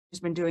who's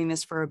been doing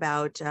this for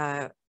about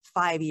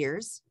 5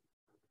 years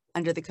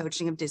under the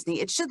coaching of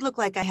Disney. It should look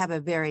like I have a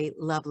very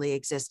lovely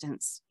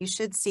existence. You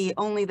should see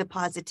only the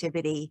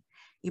positivity.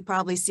 You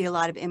probably see a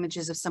lot of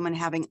images of someone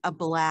having a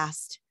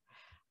blast,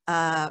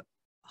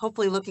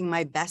 hopefully looking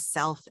my best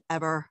self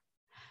ever.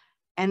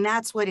 And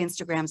that's what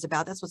Instagram's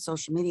about. That's what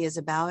social media is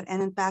about.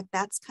 And in fact,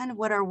 that's kind of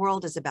what our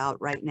world is about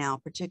right now,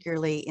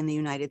 particularly in the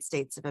United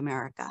States of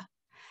America.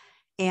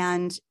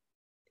 And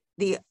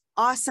the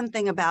awesome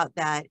thing about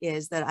that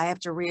is that I have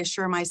to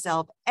reassure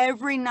myself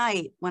every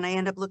night when I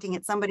end up looking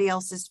at somebody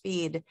else's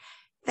feed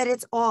that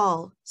it's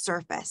all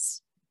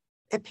surface.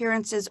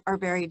 Appearances are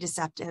very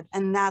deceptive,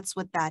 and that's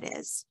what that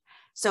is.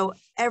 So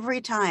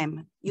every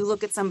time you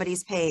look at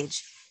somebody's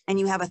page and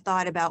you have a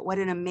thought about what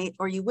an amazing,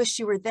 or you wish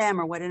you were them,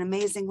 or what an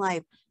amazing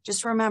life,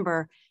 just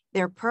remember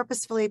they're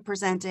purposefully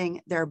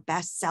presenting their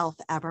best self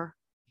ever.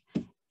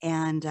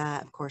 And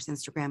of course,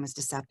 Instagram is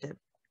deceptive.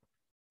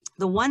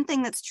 The one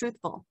thing that's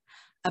truthful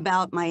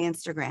about my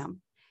Instagram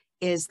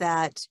is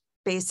that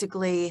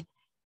basically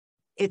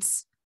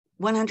it's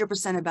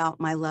 100% about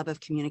my love of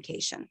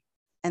communication.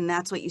 And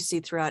that's what you see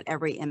throughout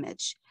every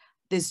image.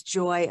 This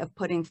joy of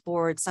putting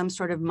forward some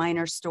sort of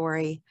minor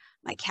story.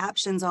 My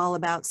caption's all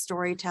about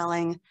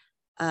storytelling.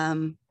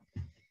 I'm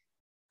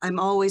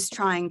always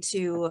trying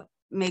to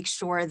make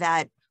sure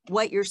that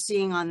what you're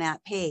seeing on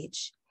that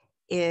page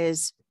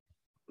is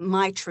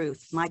my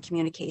truth, my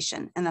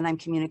communication, and that I'm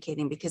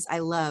communicating because I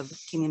love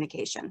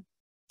communication.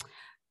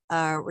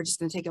 We're just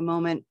going to take a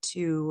moment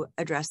to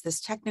address this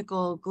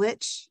technical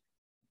glitch.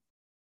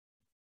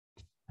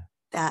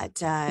 That,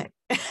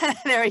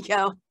 there we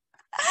go.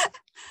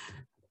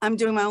 I'm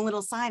doing my own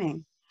little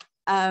signing.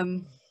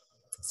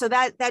 So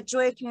that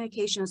joy of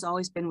communication has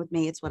always been with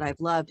me. It's what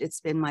I've loved. It's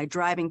been my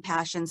driving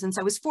passion since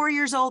I was 4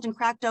 years old and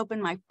cracked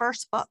open my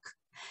first book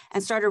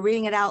and started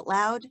reading it out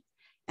loud.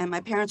 And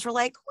my parents were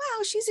like,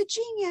 wow, she's a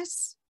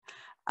genius.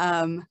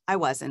 I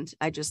wasn't.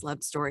 I just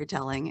loved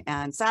storytelling.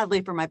 And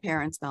sadly for my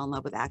parents, fell in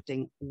love with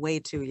acting way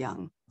too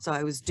young. So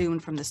I was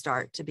doomed from the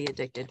start to be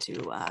addicted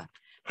to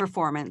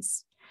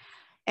performance.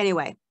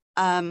 Anyway,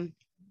 that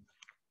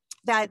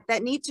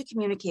need to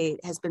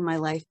communicate has been my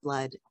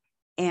lifeblood.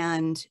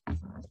 And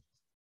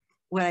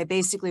what I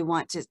basically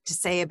want to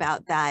say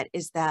about that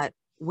is that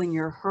when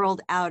you're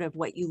hurled out of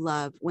what you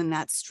love, when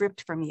that's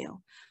stripped from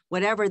you,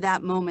 whatever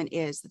that moment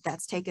is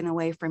that's taken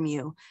away from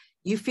you,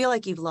 you feel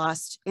like you've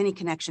lost any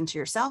connection to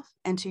yourself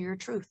and to your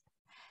truth.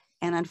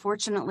 And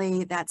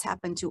unfortunately, that's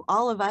happened to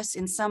all of us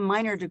in some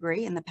minor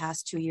degree in the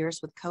past 2 years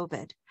with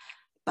COVID.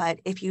 But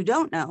if you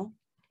don't know,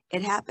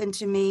 it happened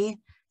to me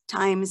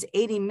times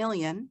 80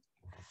 million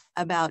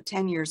about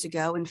 10 years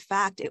ago. In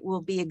fact, it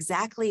will be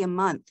exactly a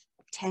month,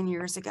 10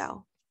 years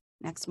ago.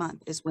 Next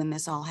month is when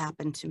this all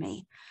happened to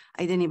me.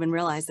 I didn't even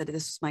realize that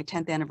this was my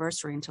 10th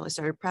anniversary until I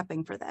started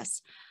prepping for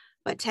this.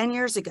 But 10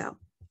 years ago,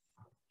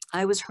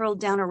 I was hurled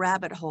down a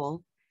rabbit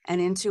hole and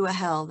into a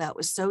hell that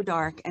was so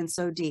dark and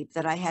so deep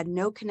that I had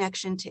no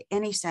connection to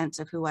any sense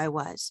of who I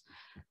was.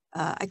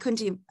 I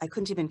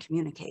couldn't even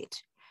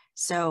communicate.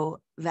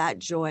 So that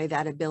joy,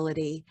 that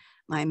ability,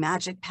 my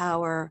magic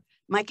power,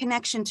 my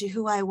connection to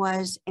who I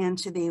was and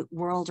to the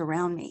world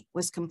around me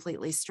was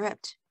completely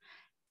stripped.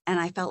 And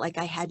I felt like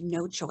I had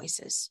no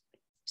choices.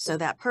 So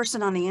that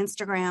person on the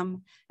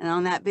Instagram and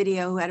on that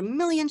video who had a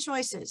million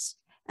choices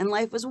and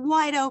life was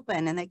wide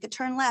open and they could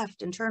turn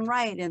left and turn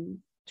right and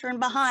turn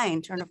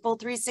behind, turn a full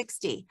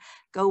 360,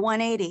 go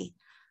 180.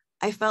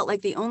 I felt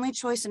like the only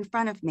choice in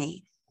front of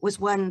me was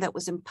one that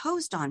was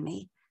imposed on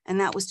me, and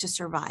that was to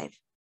survive.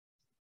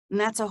 And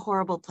that's a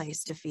horrible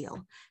place to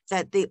feel,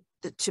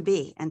 to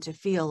be and to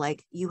feel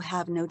like you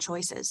have no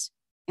choices.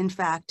 In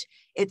fact,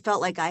 it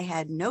felt like I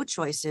had no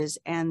choices,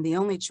 and the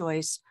only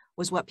choice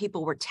was what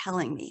people were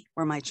telling me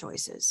were my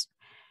choices.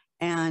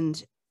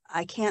 And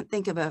I can't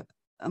think of a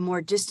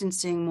more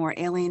distancing, more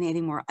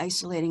alienating, more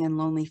isolating and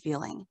lonely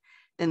feeling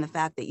than the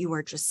fact that you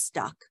are just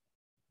stuck.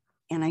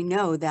 And I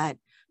know that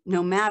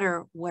no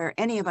matter where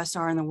any of us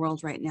are in the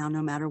world right now,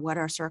 no matter what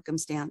our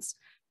circumstance,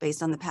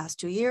 based on the past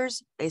 2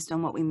 years, based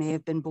on what we may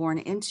have been born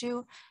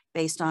into,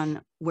 based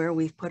on where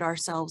we've put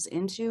ourselves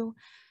into,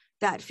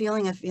 that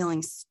feeling of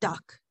feeling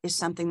stuck is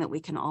something that we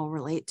can all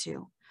relate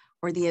to,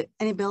 or the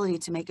inability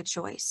to make a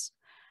choice.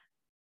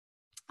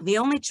 The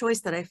only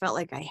choice that I felt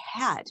like I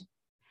had,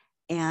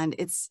 and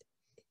it's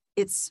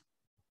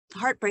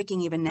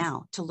heartbreaking even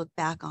now to look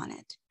back on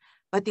it,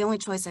 but the only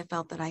choice I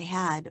felt that I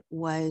had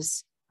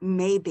was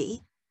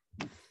maybe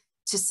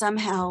to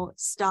somehow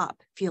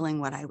stop feeling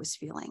what I was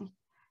feeling.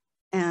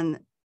 And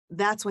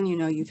that's when you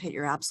know you've hit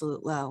your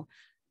absolute low.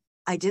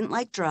 I didn't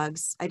like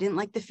drugs. I didn't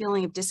like the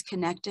feeling of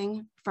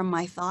disconnecting from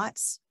my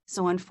thoughts.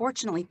 So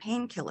unfortunately,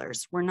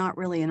 painkillers were not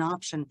really an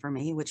option for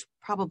me, which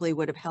probably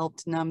would have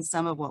helped numb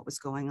some of what was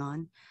going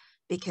on,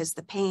 because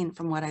the pain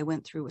from what I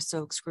went through was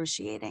so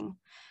excruciating.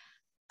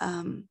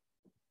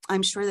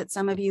 I'm sure that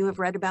some of you have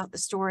read about the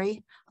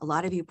story. A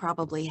lot of you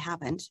probably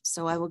haven't.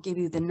 So I will give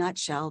you the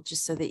nutshell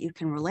just so that you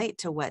can relate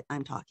to what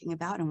I'm talking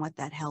about and what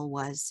that hell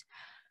was.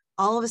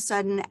 All of a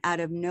sudden, out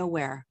of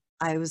nowhere,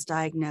 I was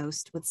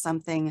diagnosed with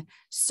something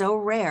so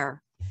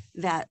rare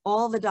that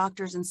all the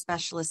doctors and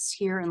specialists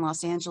here in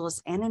Los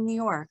Angeles and in New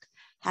York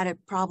had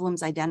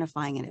problems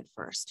identifying it at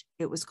first.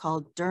 It was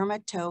called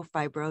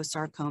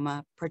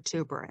dermatofibrosarcoma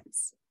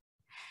protuberans.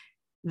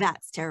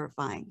 That's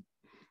terrifying.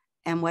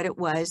 And what it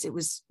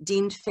was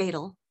deemed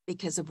fatal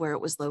because of where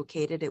it was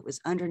located. It was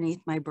underneath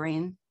my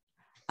brain,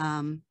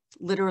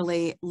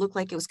 literally looked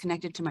like it was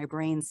connected to my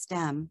brain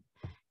stem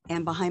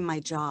and behind my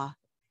jaw.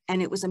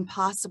 And it was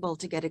impossible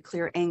to get a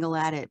clear angle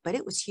at it, but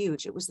it was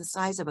huge. It was the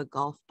size of a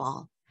golf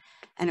ball.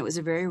 And it was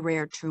a very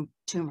rare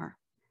tumor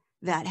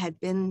that had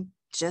been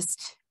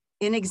just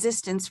in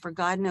existence for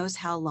God knows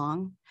how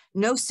long.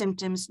 No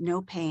symptoms,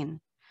 no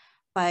pain.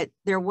 But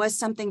there was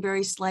something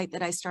very slight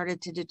that I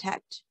started to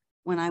detect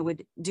when I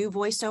would do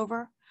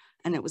voiceover,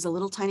 and it was a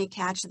little tiny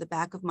catch at the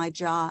back of my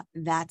jaw.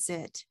 That's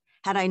it.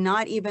 Had I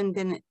not even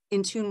been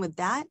in tune with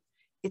that,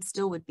 it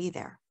still would be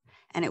there.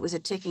 And it was a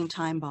ticking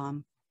time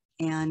bomb.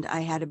 And I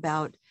had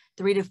about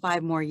 3 to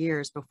 5 more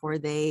years before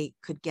they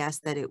could guess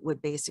that it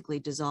would basically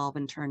dissolve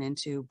and turn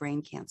into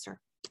brain cancer.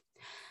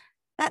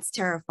 That's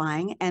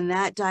terrifying. And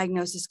that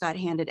diagnosis got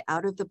handed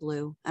out of the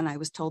blue, and I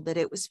was told that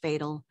it was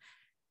fatal.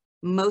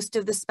 Most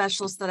of the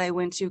specialists that I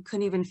went to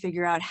couldn't even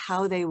figure out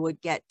how they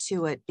would get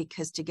to it,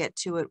 because to get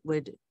to it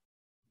would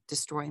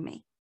destroy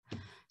me.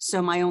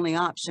 So my only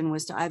option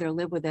was to either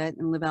live with it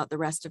and live out the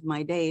rest of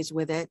my days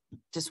with it,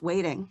 just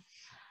waiting,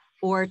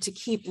 or to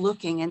keep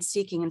looking and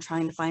seeking and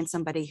trying to find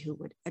somebody who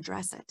would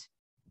address it.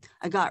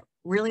 I got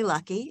really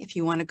lucky, if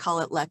you want to call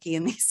it lucky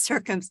in these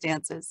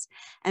circumstances,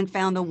 and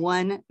found the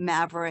one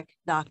maverick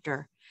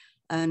doctor,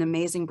 an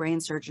amazing brain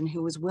surgeon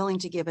who was willing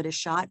to give it a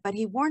shot, but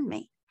he warned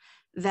me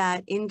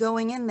that in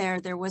going in there,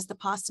 there was the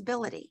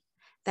possibility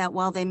that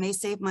while they may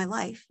save my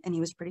life, and he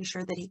was pretty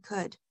sure that he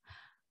could,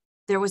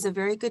 there was a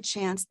very good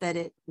chance that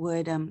it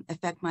would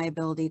affect my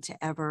ability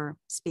to ever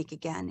speak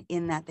again,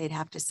 in that they'd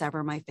have to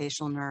sever my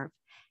facial nerve.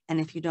 And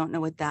if you don't know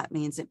what that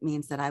means, it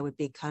means that I would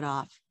be cut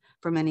off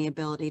from any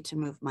ability to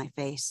move my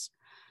face.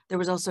 There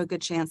was also a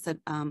good chance that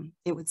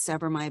it would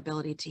sever my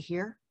ability to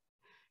hear.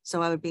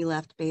 So I would be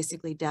left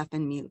basically deaf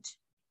and mute.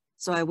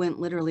 So I went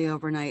literally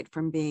overnight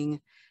from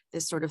being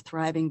this sort of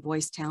thriving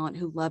voice talent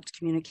who loved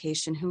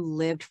communication, who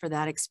lived for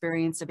that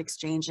experience of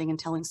exchanging and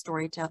telling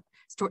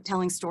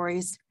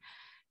stories,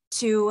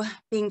 to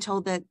being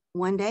told that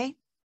one day,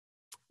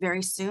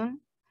 very soon,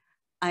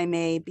 I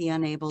may be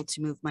unable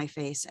to move my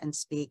face and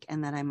speak,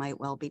 and that I might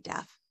well be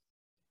deaf.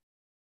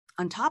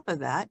 On top of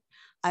that,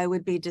 I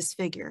would be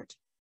disfigured,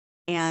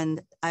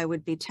 and I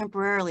would be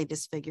temporarily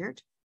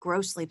disfigured,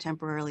 grossly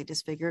temporarily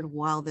disfigured,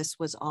 while this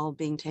was all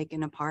being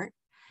taken apart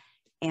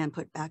and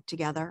put back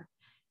together.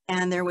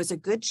 And there was a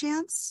good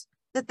chance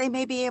that they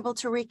may be able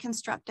to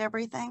reconstruct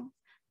everything,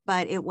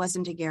 but it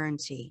wasn't a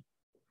guarantee.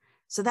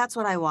 So that's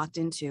what I walked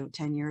into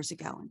 10 years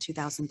ago in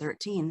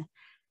 2013.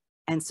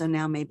 And so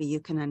now maybe you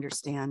can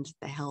understand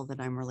the hell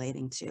that I'm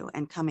relating to.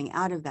 And coming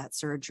out of that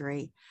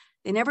surgery,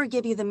 they never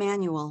give you the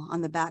manual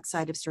on the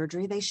backside of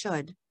surgery. They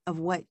should, of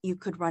what you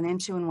could run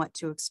into and what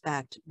to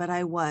expect. But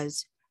I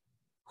was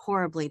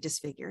horribly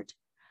disfigured,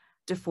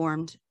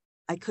 deformed.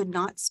 I could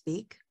not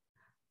speak.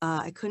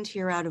 I couldn't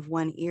hear out of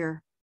one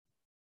ear.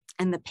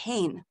 And the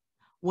pain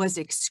was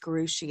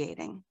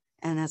excruciating.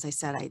 And as I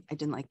said, I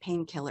didn't like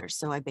painkillers.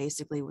 So I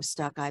basically was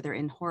stuck either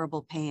in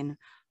horrible pain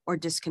or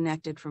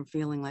disconnected from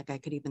feeling like I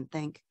could even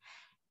think.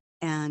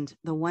 And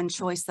the one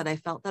choice that I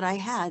felt that I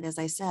had, as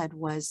I said,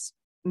 was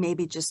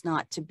maybe just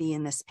not to be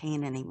in this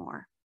pain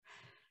anymore.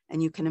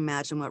 And you can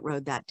imagine what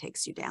road that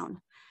takes you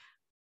down.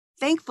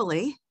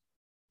 Thankfully,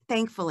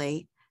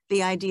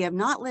 the idea of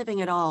not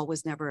living at all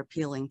was never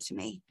appealing to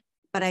me.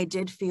 But I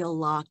did feel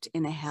locked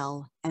in a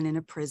hell and in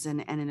a prison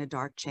and in a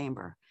dark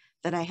chamber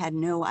that I had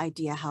no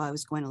idea how I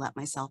was going to let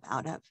myself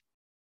out of.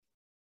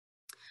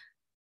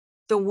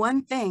 The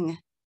one thing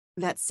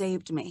that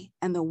saved me,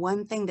 and the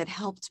one thing that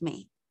helped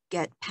me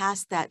get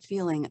past that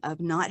feeling of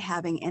not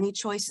having any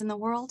choice in the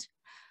world,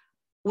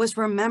 was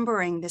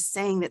remembering this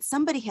saying that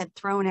somebody had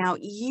thrown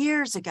out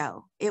years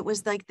ago. It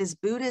was like this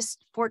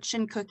Buddhist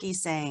fortune cookie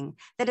saying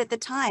that at the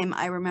time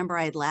I remember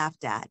I'd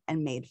laughed at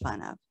and made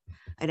fun of.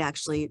 I'd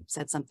actually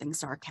said something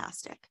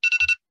sarcastic.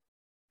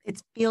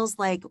 It feels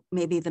like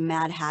maybe the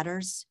Mad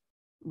Hatter's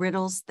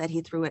riddles that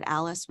he threw at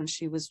Alice when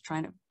she was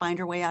trying to find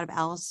her way out of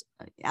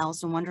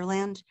Alice in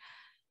Wonderland.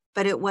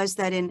 But it was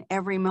that in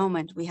every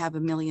moment we have a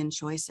million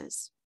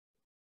choices.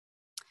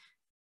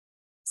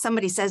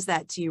 Somebody says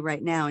that to you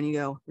right now and you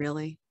go,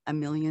 really? A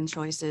million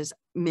choices?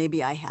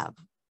 Maybe I have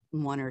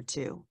 1 or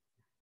 2.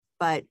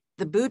 But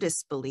the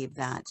Buddhists believe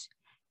that.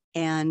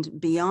 And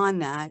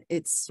beyond that,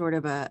 it's sort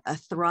of a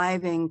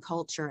thriving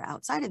culture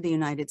outside of the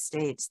United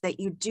States that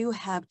you do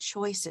have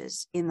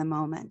choices in the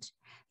moment,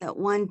 that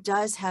one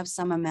does have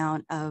some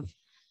amount of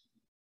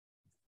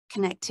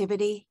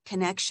connectivity,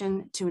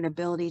 connection to an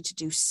ability to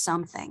do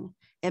something.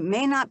 It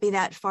may not be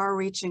that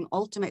far-reaching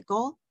ultimate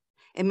goal.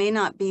 It may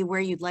not be where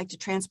you'd like to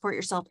transport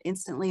yourself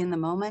instantly in the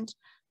moment,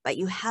 but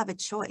you have a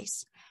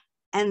choice.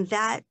 And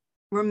that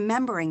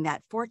remembering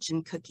that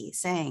fortune cookie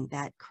saying,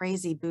 that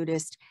crazy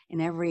Buddhist,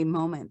 in every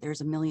moment,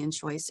 there's a million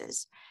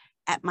choices,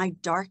 at my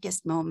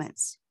darkest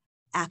moments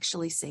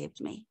actually saved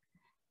me.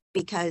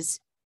 Because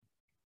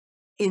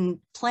in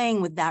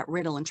playing with that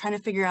riddle and trying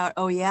to figure out,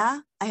 oh yeah,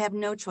 I have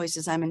no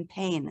choices. I'm in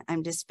pain.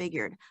 I'm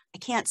disfigured. I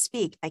can't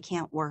speak. I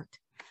can't work.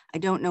 I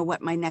don't know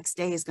what my next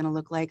day is going to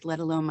look like, let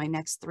alone my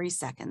next 3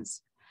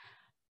 seconds.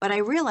 But I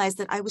realized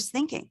that I was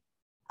thinking.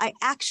 I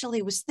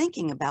actually was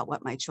thinking about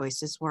what my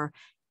choices were.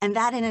 And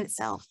that in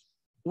itself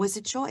was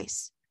a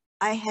choice.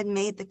 I had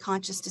made the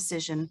conscious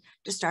decision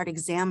to start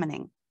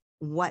examining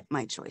what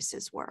my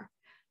choices were.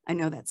 I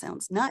know that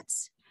sounds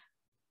nuts,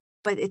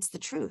 but it's the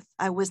truth.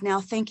 I was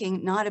now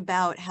thinking not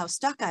about how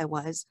stuck I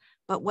was,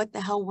 but what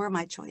the hell were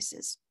my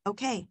choices?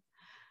 Okay.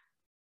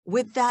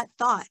 With that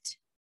thought,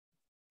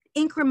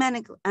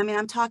 incrementally, I mean,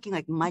 I'm talking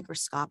like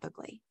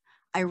microscopically,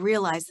 I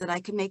realized that I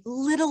could make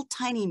little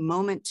tiny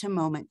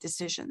moment-to-moment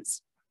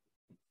decisions.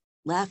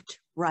 Left,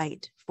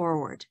 right,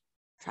 forward.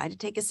 Try to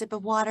take a sip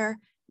of water,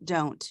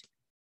 don't.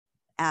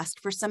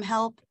 Ask for some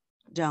help,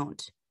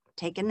 don't.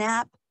 Take a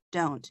nap,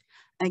 don't.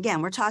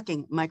 Again, we're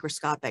talking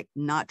microscopic,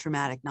 not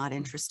dramatic, not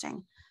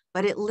interesting.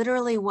 But it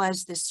literally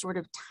was this sort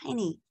of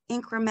tiny,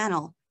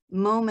 incremental,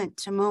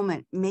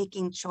 moment-to-moment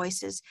making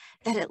choices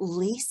that at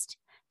least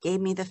gave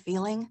me the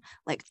feeling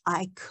like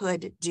I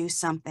could do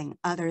something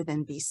other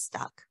than be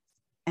stuck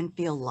and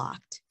feel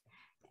locked.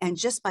 And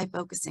just by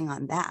focusing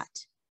on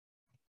that,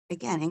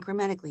 again,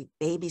 incrementally,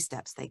 baby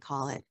steps, they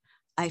call it,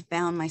 I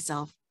found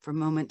myself from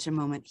moment to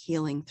moment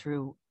healing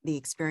through the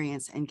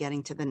experience and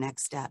getting to the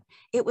next step.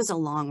 It was a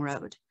long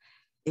road.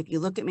 If you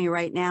look at me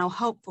right now,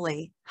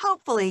 hopefully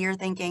you're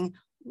thinking,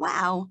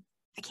 wow,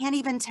 I can't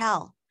even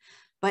tell.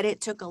 But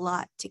it took a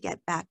lot to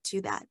get back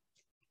to that.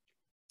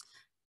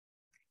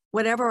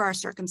 Whatever our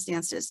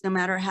circumstances, no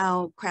matter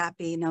how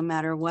crappy, no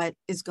matter what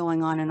is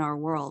going on in our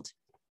world,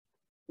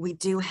 we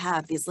do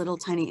have these little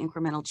tiny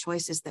incremental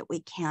choices that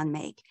we can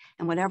make.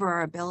 And whatever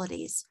our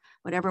abilities,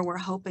 whatever we're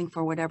hoping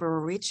for, whatever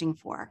we're reaching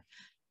for,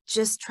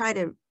 just try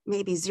to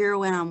maybe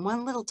zero in on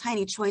one little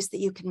tiny choice that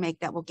you can make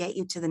that will get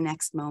you to the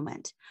next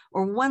moment,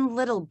 or one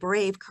little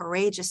brave,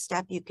 courageous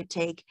step you could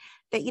take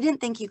that you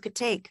didn't think you could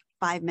take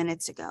 5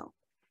 minutes ago,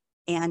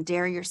 and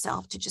dare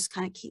yourself to just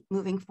kind of keep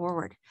moving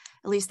forward.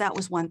 At least that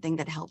was one thing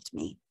that helped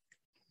me.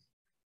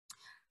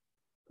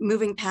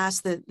 Moving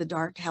past the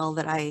dark hell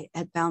that I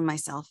had found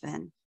myself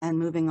in and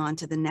moving on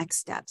to the next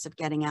steps of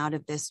getting out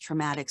of this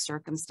traumatic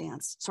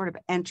circumstance, sort of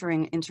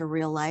entering into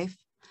real life.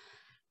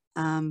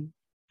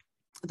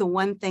 The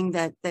one thing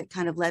that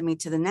kind of led me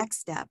to the next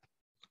step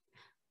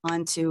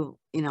onto,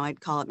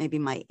 I'd call it maybe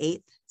my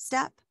 8th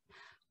step,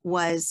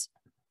 was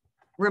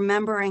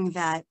remembering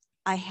that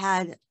I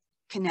had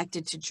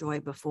connected to joy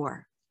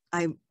before.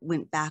 I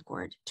went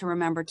backward to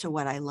remember to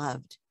what I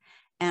loved.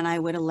 And I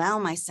would allow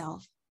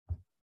myself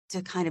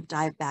to kind of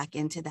dive back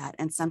into that.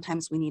 And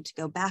sometimes we need to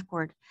go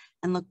backward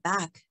and look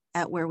back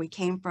at where we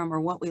came from or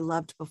what we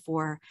loved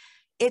before.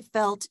 It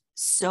felt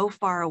so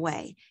far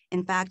away.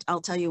 In fact,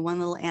 I'll tell you one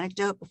little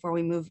anecdote before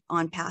we move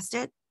on past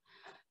it.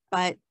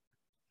 But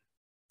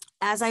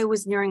as I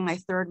was nearing my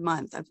 3rd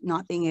month of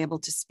not being able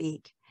to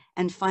speak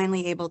and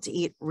finally able to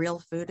eat real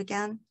food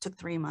again, took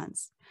 3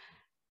 months.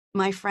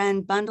 My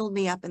friend bundled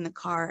me up in the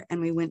car and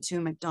we went to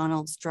a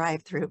McDonald's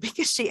drive-through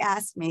because she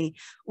asked me,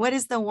 what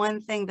is the one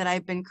thing that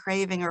I've been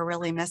craving or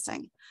really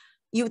missing?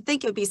 You would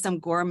think it would be some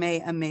gourmet,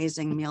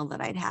 amazing meal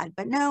that I'd had,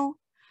 but no.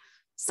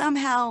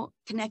 Somehow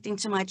connecting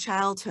to my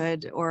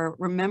childhood or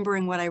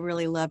remembering what I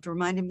really loved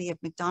reminded me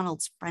of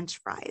McDonald's French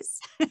fries.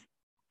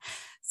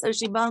 So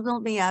she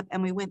bundled me up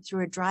and we went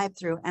through a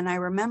drive-through. And I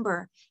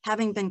remember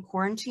having been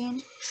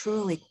quarantined,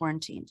 truly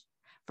quarantined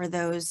for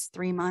those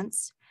 3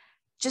 months,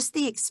 just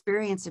the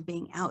experience of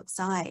being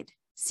outside,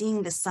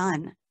 seeing the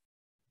sun,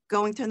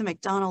 going through the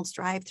McDonald's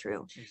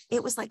drive-through.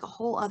 It was like a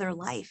whole other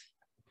life.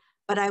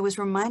 But I was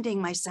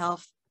reminding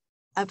myself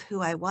of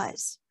who I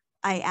was.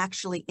 I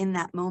actually, in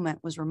that moment,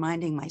 was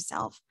reminding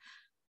myself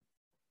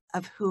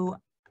of who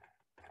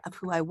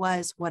I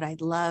was, what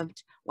I'd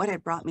loved, what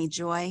had brought me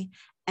joy.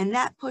 And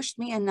that pushed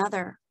me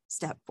another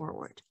step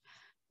forward.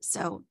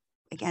 So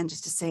again,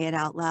 just to say it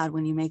out loud,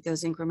 when you make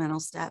those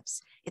incremental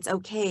steps, it's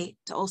okay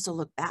to also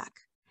look back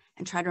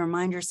and try to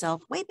remind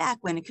yourself way back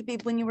when. It could be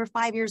when you were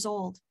 5 years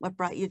old, what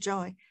brought you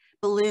joy?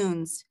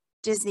 Balloons,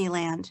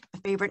 Disneyland, a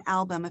favorite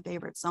album, a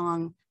favorite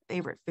song,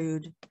 favorite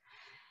food.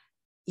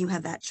 You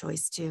have that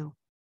choice too.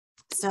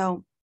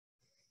 So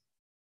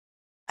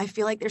I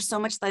feel like there's so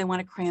much that I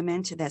want to cram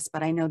into this,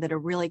 but I know that a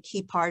really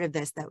key part of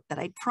this that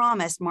I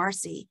promised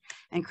Marcy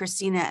and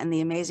Christina and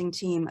the amazing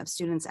team of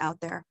students out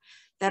there,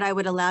 that I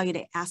would allow you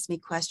to ask me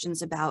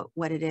questions about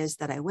what it is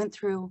that I went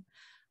through,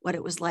 what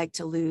it was like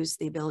to lose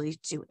the ability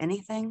to do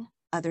anything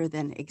other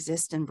than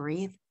exist and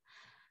breathe,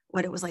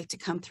 what it was like to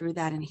come through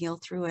that and heal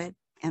through it,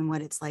 and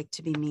what it's like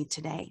to be me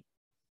today.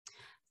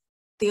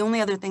 The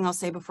only other thing I'll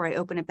say before I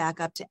open it back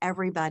up to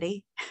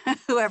everybody,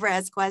 whoever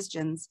has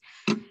questions,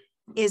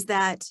 is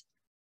that,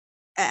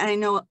 and I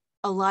know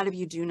a lot of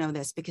you do know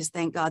this because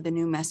thank God the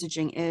new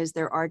messaging is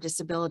there are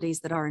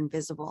disabilities that are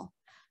invisible.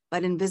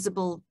 but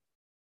invisible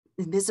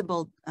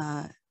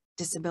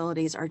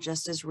disabilities are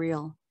just as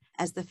real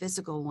as the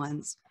physical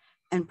ones,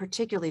 and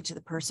particularly to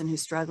the person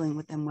who's struggling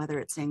with them, whether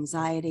it's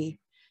anxiety,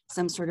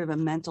 some sort of a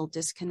mental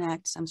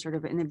disconnect, some sort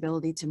of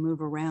inability to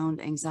move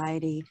around,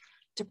 anxiety,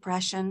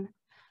 depression.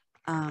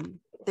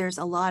 There's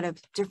a lot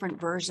of different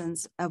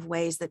versions of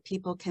ways that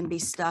people can be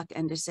stuck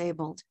and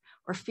disabled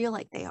or feel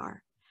like they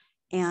are.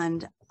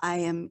 And I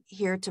am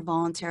here to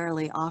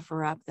voluntarily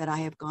offer up that I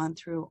have gone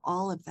through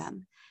all of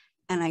them.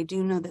 And I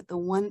do know that the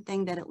one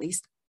thing that at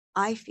least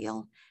I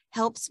feel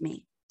helps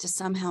me to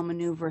somehow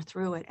maneuver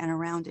through it and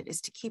around it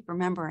is to keep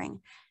remembering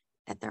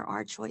that there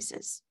are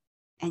choices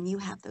and you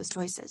have those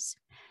choices.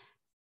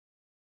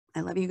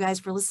 I love you guys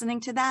for listening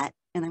to that.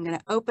 And I'm going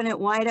to open it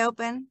wide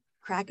open,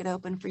 crack it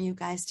open for you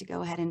guys to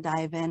go ahead and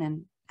dive in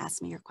and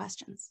ask me your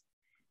questions.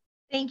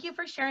 Thank you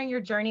for sharing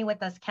your journey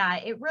with us,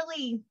 Kat. It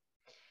really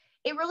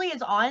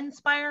is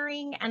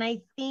awe-inspiring. And I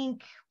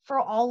think for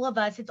all of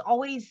us, it's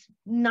always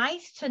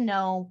nice to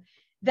know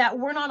that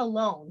we're not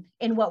alone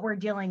in what we're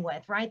dealing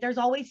with, right? There's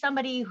always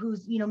somebody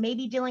who's,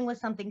 maybe dealing with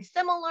something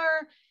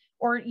similar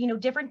or,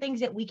 different things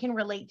that we can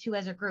relate to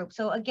as a group.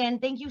 So again,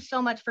 thank you so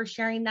much for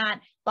sharing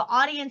that. The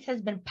audience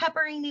has been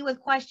peppering me with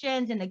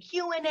questions in the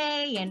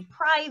Q&A and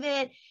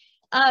private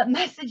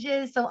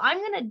messages. So I'm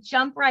going to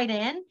jump right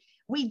in.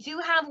 We do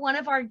have one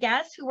of our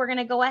guests who we're going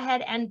to go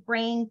ahead and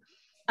bring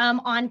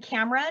on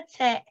camera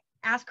to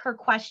ask her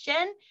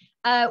question.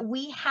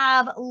 We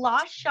have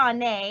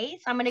LaShawnae,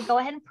 so I'm going to go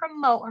ahead and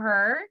promote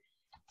her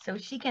so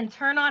she can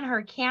turn on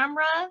her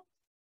camera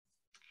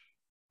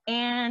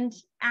and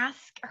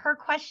ask her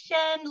question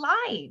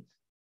live.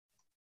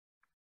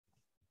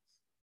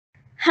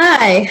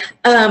 Hi,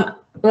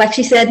 like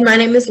she said, my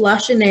name is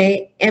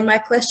LaShawnae, and my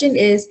question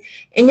is,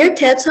 in your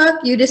TED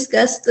Talk, you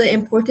discussed the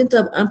importance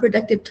of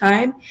unproductive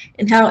time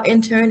and how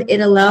in turn it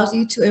allows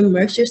you to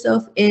immerse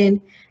yourself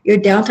in your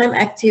downtime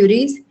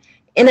activities.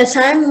 In a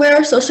time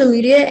where social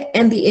media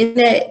and the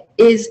internet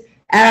is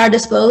at our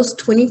disposal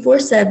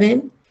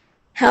 24/7,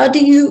 how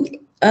do you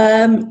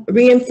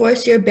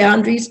reinforce your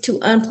boundaries to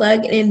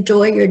unplug and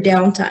enjoy your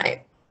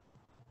downtime?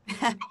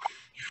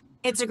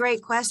 It's a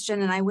great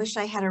question. And I wish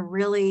I had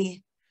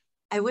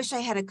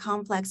a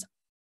complex,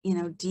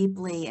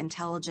 deeply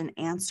intelligent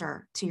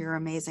answer to your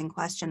amazing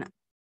question.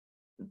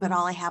 But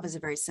all I have is a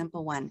very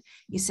simple one.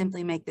 You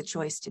simply make the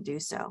choice to do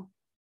so.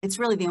 It's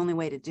really the only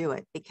way to do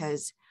it,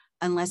 because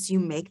unless you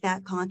make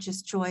that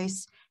conscious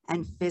choice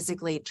and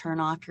physically turn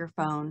off your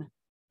phone,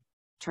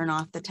 turn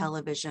off the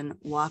television,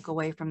 walk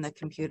away from the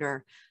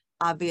computer,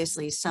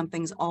 obviously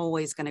something's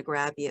always going to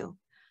grab you.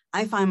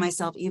 I find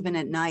myself even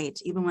at night,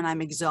 even when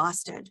I'm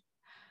exhausted,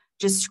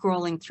 just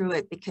scrolling through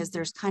it, because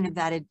there's kind of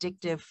that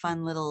addictive,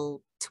 fun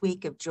little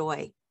tweak of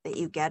joy that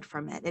you get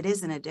from it. It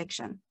is an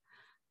addiction.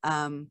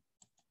 And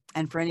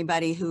for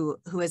anybody who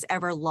has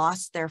ever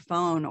lost their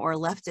phone or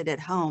left it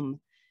at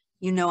home,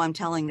 I'm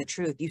telling the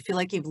truth. You feel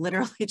like you've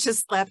literally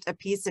just left a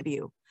piece of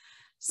you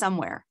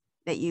somewhere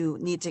that you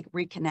need to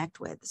reconnect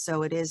with.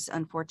 So it is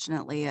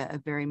unfortunately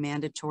a very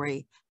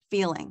mandatory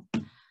feeling.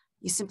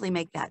 You simply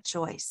make that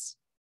choice.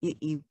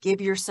 You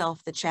give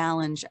yourself the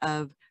challenge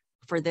of,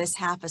 for this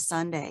half a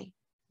Sunday,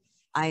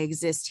 I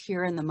exist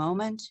here in the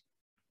moment,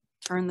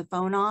 turn the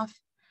phone off.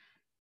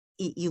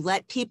 You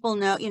let people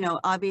know,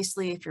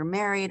 obviously if you're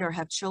married or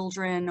have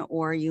children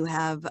or you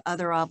have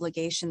other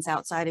obligations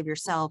outside of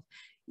yourself,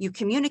 you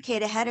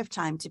communicate ahead of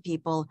time to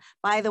people,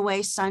 by the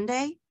way,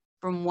 Sunday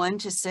from 1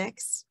 to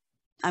 6,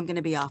 I'm going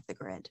to be off the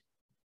grid.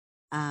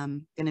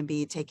 I'm going to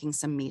be taking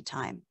some me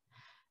time.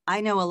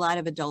 I know a lot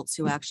of adults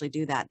who actually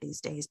do that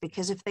these days,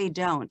 because if they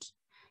don't,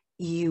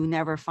 you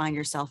never find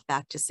yourself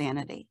back to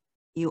sanity.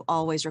 You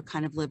always are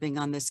kind of living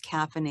on this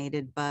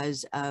caffeinated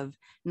buzz of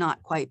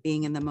not quite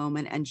being in the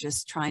moment and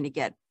just trying to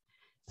get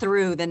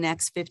through the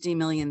next 50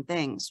 million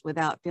things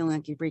without feeling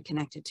like you've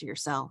reconnected to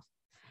yourself.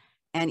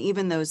 And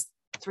even those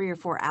 3 or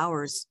 4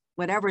 hours,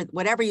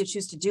 whatever you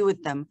choose to do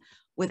with them,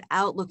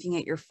 without looking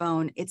at your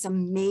phone, it's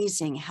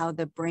amazing how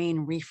the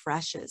brain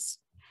refreshes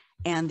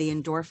and the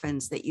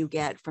endorphins that you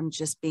get from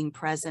just being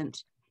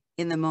present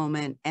in the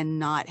moment and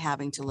not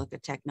having to look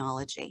at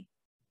technology.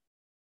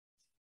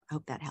 I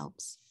hope that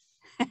helps.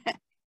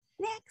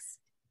 Next.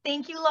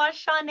 Thank you,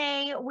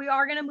 LaShawnae. We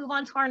are going to move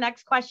on to our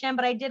next question,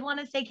 but I did want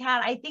to say,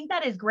 Kat, I think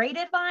that is great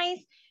advice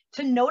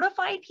to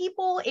notify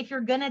people if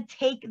you're going to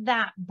take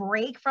that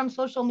break from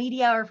social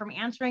media or from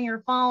answering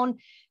your phone.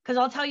 Because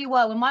I'll tell you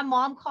what, when my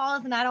mom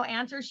calls and I don't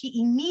answer,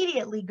 she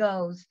immediately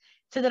goes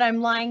to that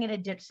I'm lying in a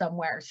ditch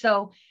somewhere.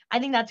 So I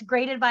think that's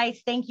great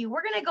advice. Thank you.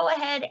 We're going to go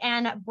ahead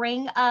and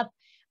bring up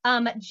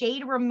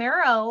Jade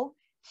Romero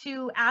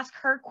to ask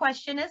her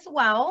question as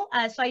well.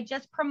 So I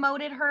just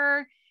promoted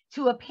her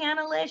to a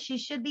panelist. She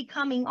should be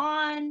coming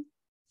on.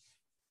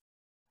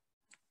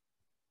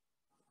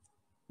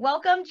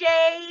 Welcome,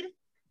 Jade.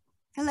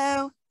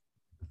 Hello.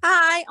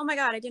 Hi. Oh my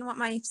God, I didn't want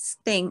my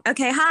thing.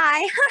 Okay,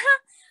 hi.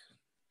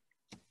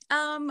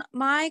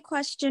 My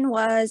question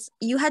was,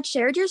 you had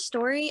shared your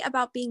story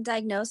about being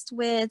diagnosed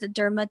with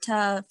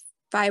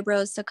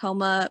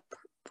dermatofibrosarcoma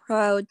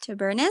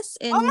Protagonist.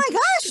 Oh my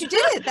gosh, you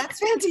did it. That's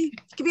fancy. You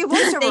could be a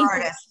voiceover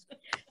artist.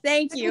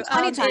 Thank you.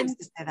 20 times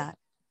to say that.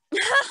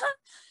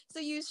 So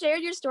you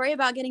shared your story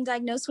about getting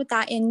diagnosed with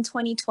that in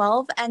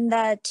 2012 and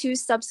the 2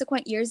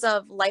 subsequent years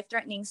of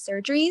life-threatening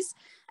surgeries.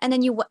 And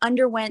then you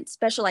underwent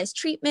specialized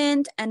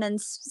treatment and then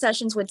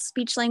sessions with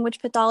speech language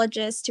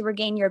pathologists to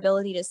regain your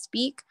ability to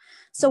speak.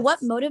 So Yes.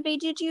 what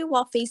motivated you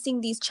while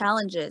facing these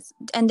challenges?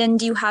 And then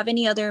do you have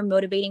any other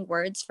motivating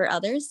words for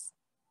others?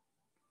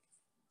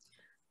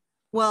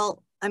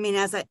 Well, I mean,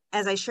 as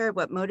I shared,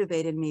 what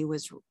motivated me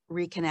was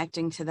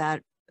reconnecting to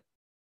that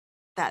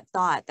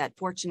thought, that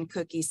fortune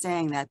cookie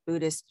saying, that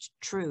Buddhist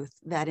truth,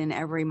 that in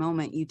every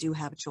moment you do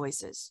have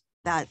choices.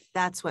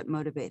 That's what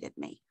motivated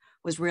me,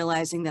 was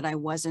realizing that I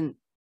wasn't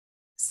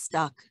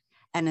stuck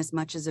and as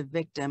much as a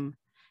victim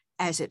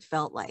as it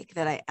felt like,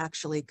 that I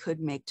actually could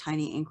make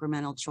tiny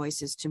incremental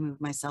choices to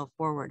move myself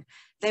forward.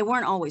 They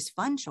weren't always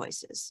fun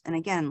choices. And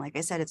again, like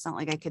I said, it's not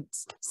like I could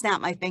snap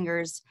my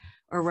fingers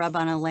or rub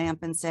on a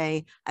lamp and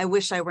say, I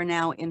wish I were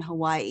now in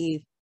Hawaii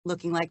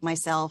looking like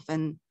myself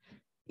and,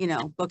 you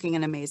know, booking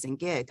an amazing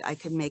gig. I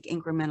could make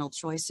incremental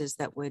choices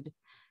that would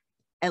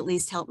at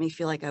least help me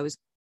feel like I was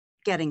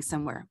getting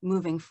somewhere,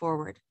 moving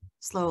forward,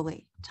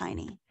 slowly,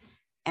 tiny.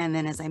 And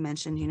then, as I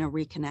mentioned, you know,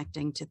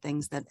 reconnecting to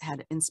things that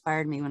had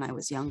inspired me when I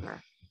was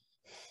younger,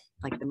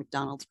 like the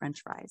McDonald's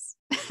French fries,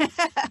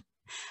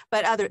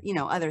 but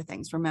other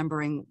things,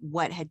 remembering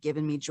what had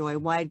given me joy,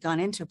 why I'd gone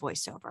into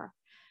voiceover,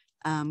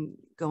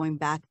 going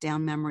back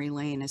down memory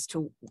lane as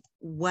to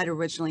what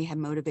originally had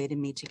motivated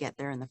me to get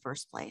there in the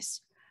first place,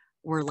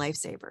 were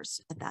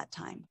lifesavers at that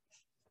time.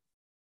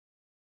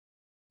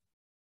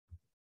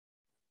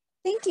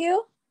 Thank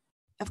you.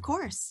 Of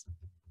course.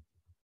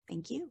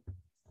 Thank you.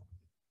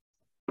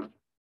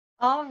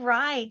 All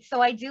right. So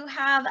I do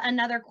have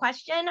another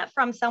question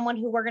from someone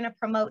who we're going to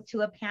promote to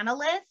a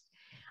panelist.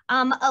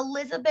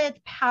 Elizabeth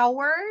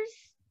Powers,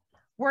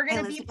 we're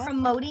going to be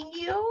promoting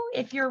you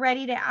if you're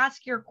ready to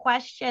ask your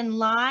question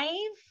live.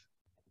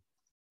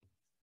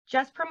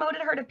 Just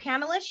promoted her to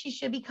panelist. She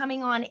should be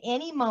coming on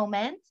any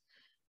moment.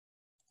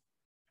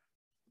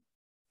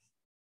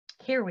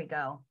 Here we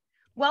go.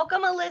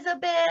 Welcome,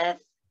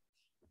 Elizabeth.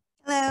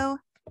 Hello.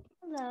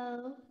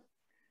 Hello.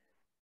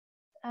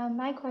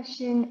 My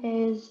question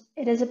is,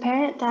 it is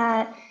apparent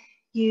that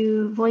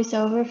you voice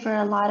over for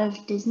a lot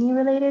of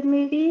Disney-related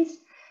movies,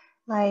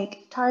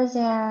 like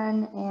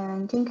Tarzan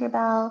and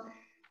Tinkerbell.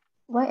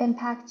 What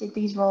impact did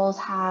these roles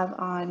have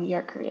on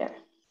your career?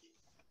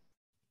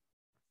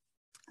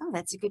 Oh,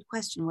 that's a good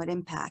question. What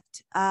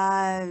impact?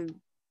 I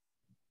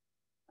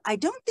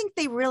don't think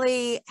they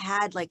really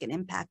had like an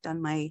impact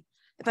on my,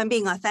 if I'm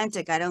being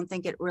authentic, I don't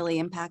think it really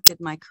impacted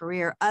my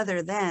career,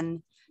 other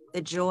than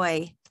the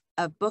joy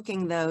of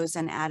booking those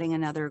and adding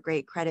another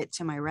great credit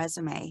to my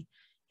resume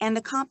and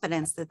the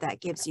confidence that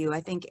that gives you.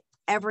 I think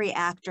every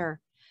actor,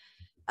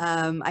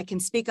 I can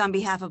speak on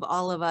behalf of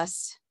all of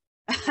us,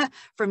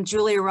 from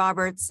Julia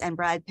Roberts and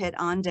Brad Pitt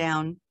on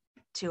down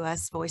to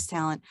us voice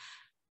talent.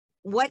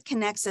 What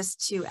connects us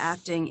to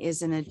acting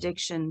is an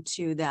addiction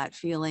to that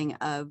feeling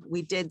of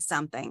we did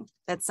something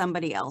that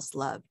somebody else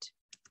loved.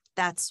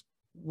 That's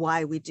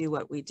why we do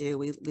what we do.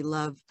 We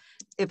love,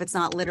 if it's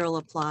not literal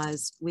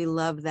applause, we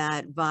love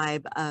that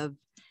vibe of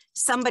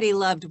somebody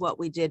loved what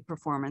we did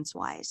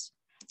performance-wise.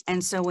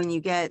 And so when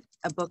you get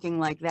a booking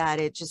like that,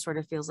 it just sort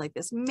of feels like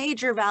this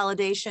major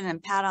validation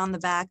and pat on the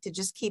back to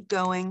just keep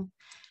going.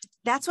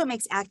 That's what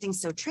makes acting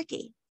so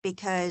tricky,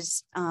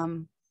 because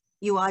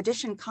you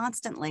audition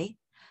constantly,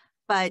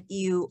 but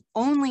you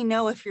only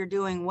know if you're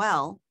doing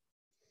well,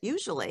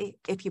 usually,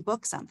 if you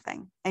book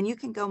something. And you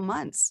can go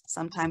months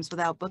sometimes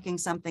without booking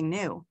something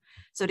new.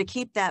 So to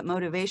keep that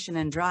motivation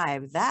and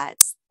drive,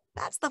 that's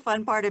the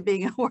fun part of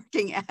being a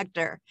working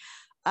actor.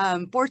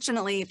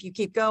 Fortunately, if you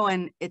keep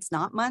going, it's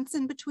not months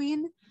in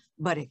between,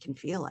 but it can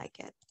feel like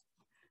it.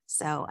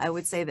 So I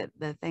would say that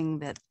the thing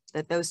that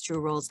those two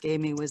roles gave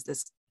me was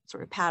this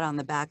sort of pat on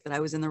the back that I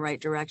was in the right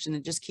direction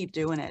and just keep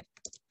doing it.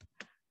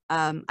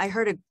 I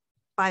heard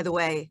by the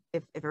way,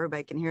 if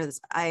everybody can hear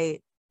this, I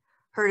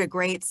heard a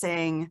great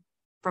saying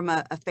from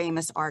a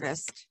famous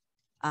artist.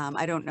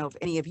 I don't know if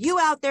any of you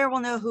out there will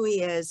know who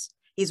he is.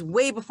 He's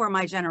way before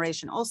my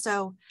generation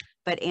also,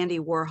 but Andy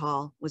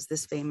Warhol was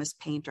this famous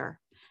painter.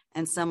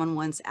 And someone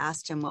once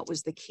asked him what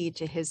was the key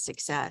to his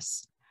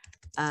success.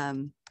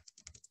 And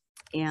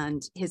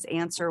his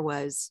answer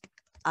was,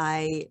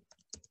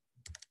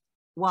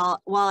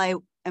 while I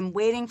am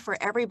waiting for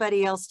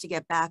everybody else to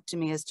get back to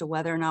me as to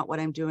whether or not what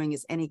I'm doing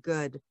is any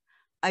good,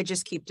 I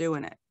just keep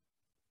doing it.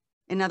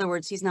 In other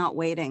words, he's not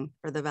waiting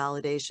for the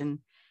validation.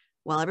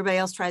 While everybody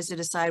else tries to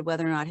decide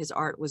whether or not his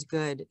art was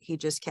good, he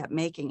just kept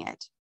making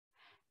it.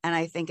 And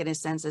I think in a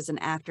sense, as an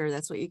actor,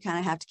 that's what you kind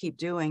of have to keep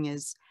doing.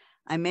 Is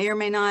I may or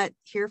may not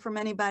hear from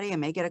anybody. I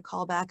may get a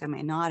call back. I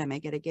may not. I may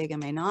get a gig. I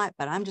may not.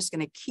 But I'm just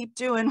going to keep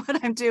doing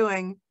what I'm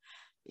doing,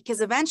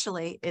 because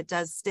eventually it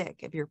does stick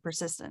if you're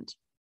persistent.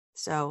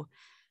 So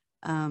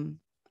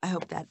I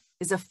hope that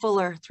is a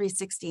fuller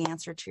 360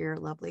 answer to your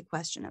lovely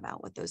question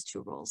about what those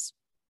two roles,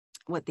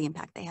 what the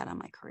impact they had on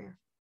my career.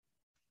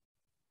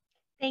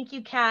 Thank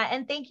you, Kat.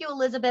 And thank you,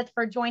 Elizabeth,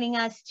 for joining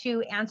us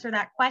to answer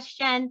that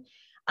question.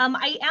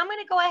 I am going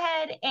to go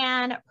ahead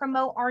and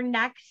promote our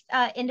next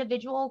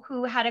individual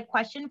who had a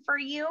question for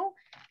you.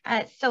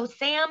 So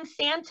Sam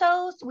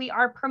Santos, we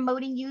are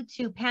promoting you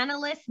to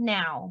panelist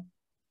now.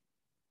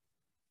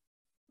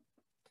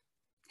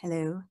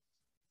 Hello.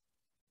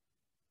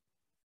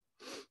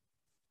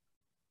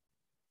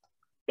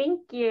 Thank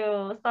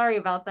you. Sorry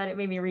about that. It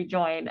made me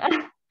rejoin.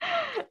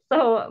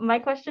 So my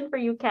question for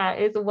you, Kat,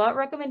 is what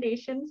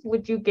recommendations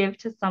would you give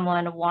to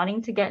someone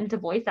wanting to get into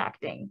voice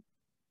acting?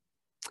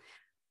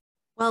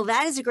 Well,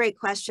 that is a great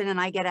question. And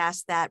I get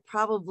asked that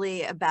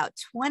probably about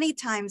 20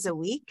 times a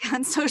week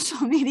on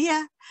social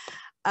media.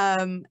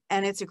 And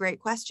it's a great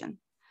question.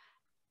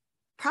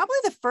 Probably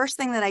the first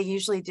thing that I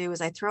usually do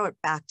is I throw it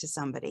back to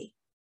somebody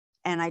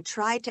and I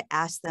try to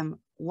ask them,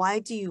 why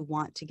do you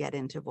want to get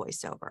into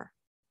voiceover?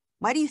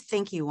 Why do you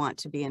think you want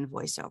to be in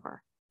voiceover?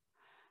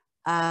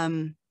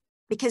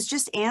 Because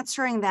just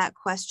answering that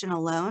question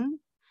alone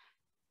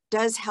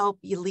does help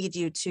you lead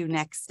you to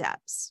next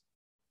steps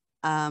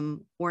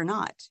or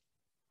not.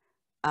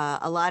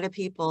 A lot of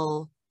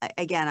people,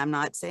 again, I'm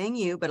not saying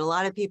you, but a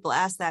lot of people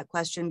ask that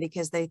question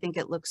because they think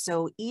it looks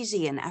so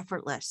easy and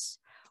effortless,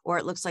 or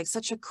it looks like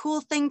such a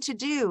cool thing to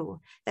do.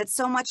 That's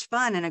so much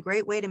fun and a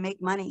great way to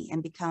make money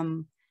and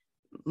become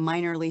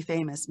minorly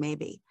famous,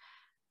 maybe.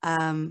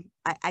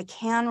 I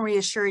can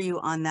reassure you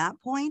on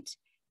that point.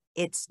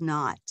 It's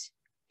not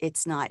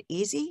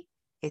easy.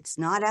 It's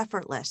not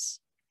effortless.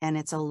 And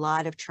it's a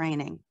lot of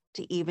training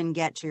to even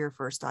get to your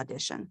first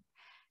audition.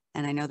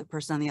 And I know the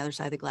person on the other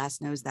side of the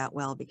glass knows that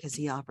well because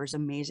he offers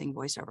amazing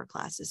voiceover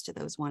classes to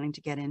those wanting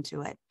to get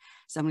into it.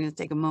 So I'm going to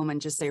take a moment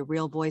and just say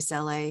Real Voice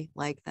LA,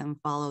 like them,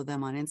 follow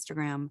them on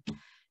Instagram,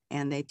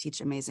 and they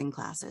teach amazing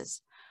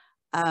classes.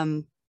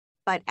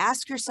 But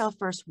ask yourself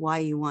first why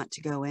you want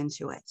to go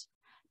into it,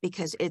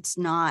 because it's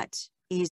not